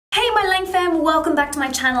my Lange fam, welcome back to my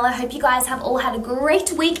channel. I hope you guys have all had a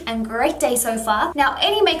great week and great day so far. Now,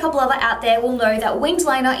 any makeup lover out there will know that winged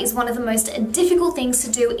liner is one of the most difficult things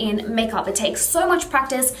to do in makeup. It takes so much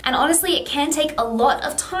practice, and honestly, it can take a lot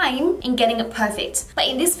of time in getting it perfect. But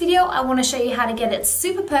in this video, I want to show you how to get it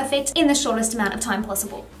super perfect in the shortest amount of time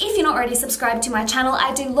possible. If you're not already subscribed to my channel,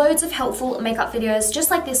 I do loads of helpful makeup videos just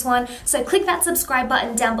like this one, so click that subscribe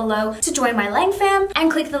button down below to join my Lange fam,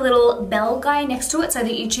 and click the little bell guy next to it so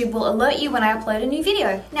that YouTube will alert you when I upload a new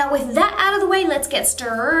video. Now with that out of the way, let's get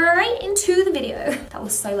straight into the video. That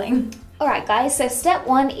was so lame. Alright guys, so step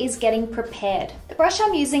one is getting prepared. The brush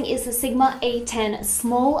I'm using is the Sigma A10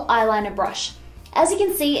 small eyeliner brush. As you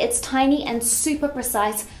can see, it's tiny and super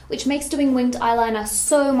precise, which makes doing winged eyeliner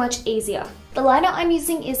so much easier. The liner I'm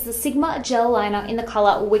using is the Sigma gel liner in the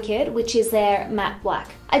color Wicked, which is their matte black.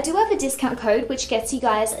 I do have a discount code which gets you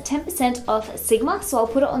guys 10% off Sigma, so I'll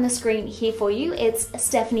put it on the screen here for you. It's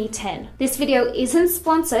Stephanie10. This video isn't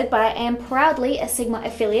sponsored, but I am proudly a Sigma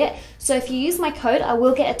affiliate, so if you use my code, I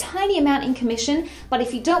will get a tiny amount in commission, but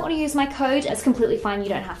if you don't want to use my code, it's completely fine, you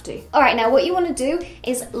don't have to. Alright, now what you want to do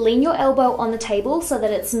is lean your elbow on the table so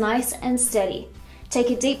that it's nice and steady. Take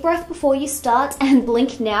a deep breath before you start and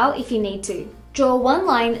blink now if you need to. Draw one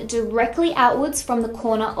line directly outwards from the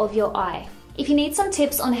corner of your eye. If you need some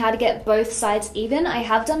tips on how to get both sides even, I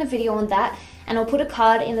have done a video on that, and I'll put a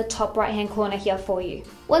card in the top right hand corner here for you.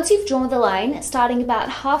 Once you've drawn the line, starting about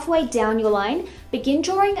halfway down your line, begin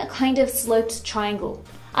drawing a kind of sloped triangle.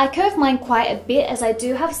 I curve mine quite a bit as I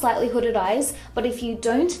do have slightly hooded eyes, but if you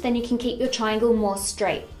don't, then you can keep your triangle more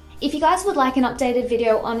straight. If you guys would like an updated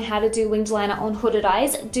video on how to do winged liner on hooded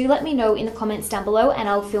eyes, do let me know in the comments down below and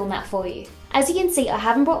I'll film that for you. As you can see, I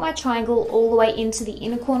haven't brought my triangle all the way into the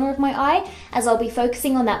inner corner of my eye, as I'll be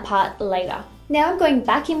focusing on that part later. Now I'm going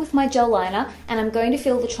back in with my gel liner and I'm going to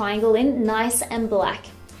fill the triangle in nice and black.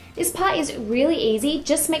 This part is really easy,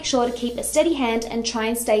 just make sure to keep a steady hand and try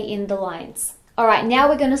and stay in the lines. Alright, now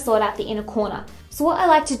we're going to sort out the inner corner. So what I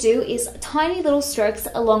like to do is tiny little strokes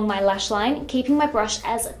along my lash line, keeping my brush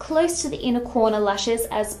as close to the inner corner lashes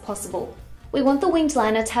as possible. We want the winged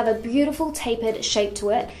liner to have a beautiful tapered shape to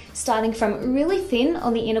it, starting from really thin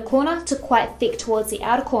on the inner corner to quite thick towards the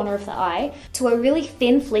outer corner of the eye, to a really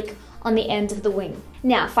thin flick on the end of the wing.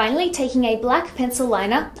 Now finally, taking a black pencil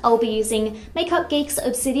liner, I'll be using Makeup Geek's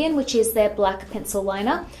Obsidian, which is their black pencil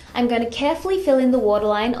liner. I'm going to carefully fill in the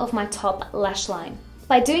waterline of my top lash line.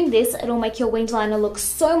 By doing this, it'll make your winged liner look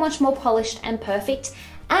so much more polished and perfect,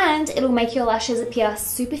 and it'll make your lashes appear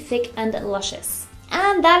super thick and luscious.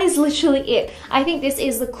 And that is literally it. I think this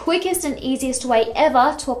is the quickest and easiest way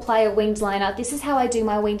ever to apply a winged liner. This is how I do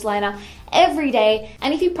my winged liner every day,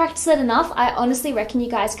 and if you practice it enough, I honestly reckon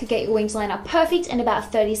you guys could get your winged liner perfect in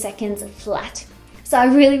about 30 seconds flat. So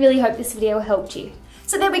I really hope this video helped you.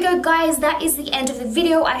 So there we go guys, that is the end of the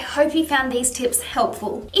video. I hope you found these tips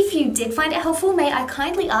helpful. If you did find it helpful, may I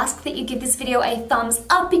kindly ask that you give this video a thumbs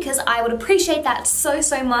up, because I would appreciate that so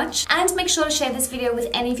much. And make sure to share this video with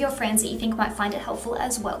any of your friends that you think might find it helpful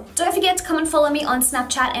as well. Don't forget to come and follow me on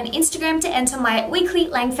Snapchat and Instagram to enter my weekly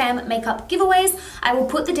LangeFam makeup giveaways. I will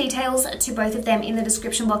put the details to both of them in the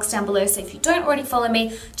description box down below, so if you don't already follow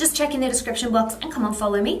me, just check in the description box and come and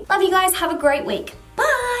follow me. Love you guys, have a great week.